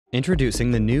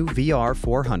Introducing the new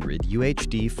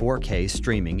VR-400UHD 4K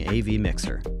streaming AV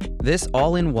mixer. This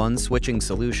all-in-one switching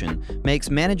solution makes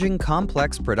managing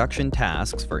complex production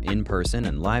tasks for in-person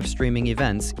and live streaming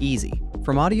events easy.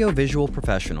 From audio-visual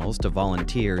professionals to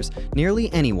volunteers,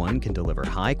 nearly anyone can deliver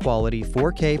high-quality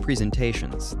 4K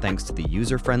presentations thanks to the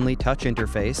user-friendly touch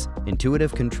interface,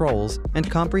 intuitive controls, and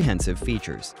comprehensive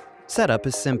features. Setup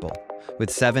is simple. With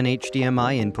 7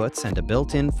 HDMI inputs and a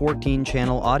built-in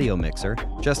 14-channel audio mixer,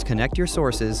 just connect your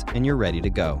sources and you're ready to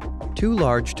go. Two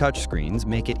large touchscreens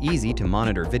make it easy to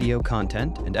monitor video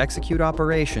content and execute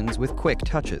operations with quick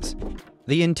touches.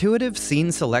 The intuitive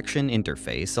scene selection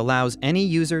interface allows any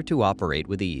user to operate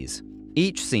with ease.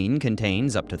 Each scene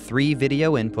contains up to 3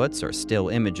 video inputs or still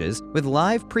images with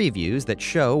live previews that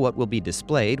show what will be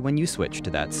displayed when you switch to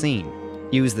that scene.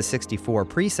 Use the 64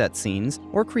 preset scenes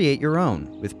or create your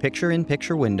own with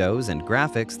picture-in-picture windows and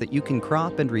graphics that you can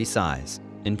crop and resize.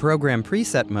 In Program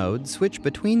Preset Mode, switch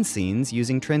between scenes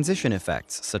using transition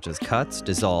effects such as cuts,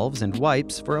 dissolves, and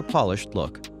wipes for a polished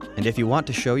look. And if you want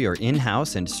to show your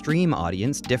in-house and stream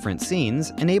audience different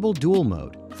scenes, enable Dual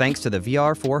Mode. Thanks to the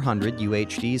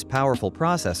VR-400UHD's powerful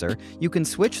processor, you can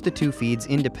switch the two feeds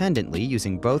independently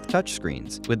using both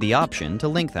touchscreens, with the option to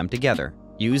link them together.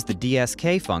 Use the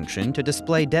DSK function to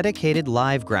display dedicated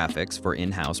live graphics for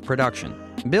in-house production.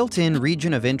 Built-in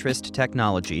region of interest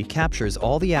technology captures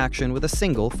all the action with a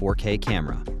single 4K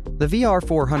camera. The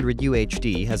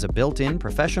VR-400UHD has a built-in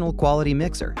professional quality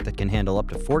mixer that can handle up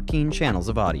to 14 channels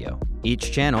of audio.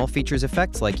 Each channel features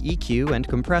effects like EQ and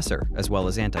compressor, as well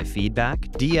as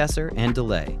anti-feedback, de-esser, and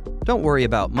delay. Don't worry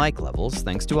about mic levels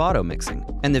thanks to auto mixing.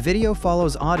 And the video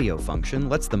follows audio function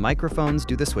lets the microphones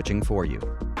do the switching for you.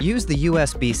 Use the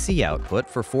USB-C output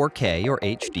for 4K or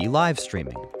HD live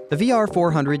streaming. The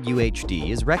VR-400UHD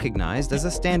is recognized as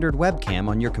a standard webcam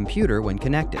on your computer when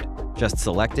connected. Just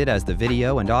select it as the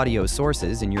video and audio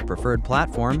sources in your preferred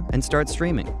platform and start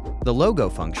streaming. The logo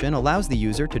function allows the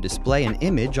user to display an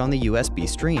image on the USB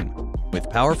stream. With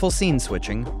powerful scene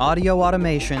switching, audio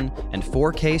automation, and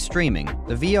 4K streaming,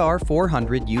 the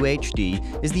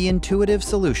VR-400UHD is the intuitive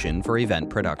solution for event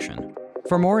production.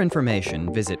 For more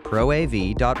information, visit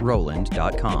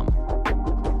proav.roland.com.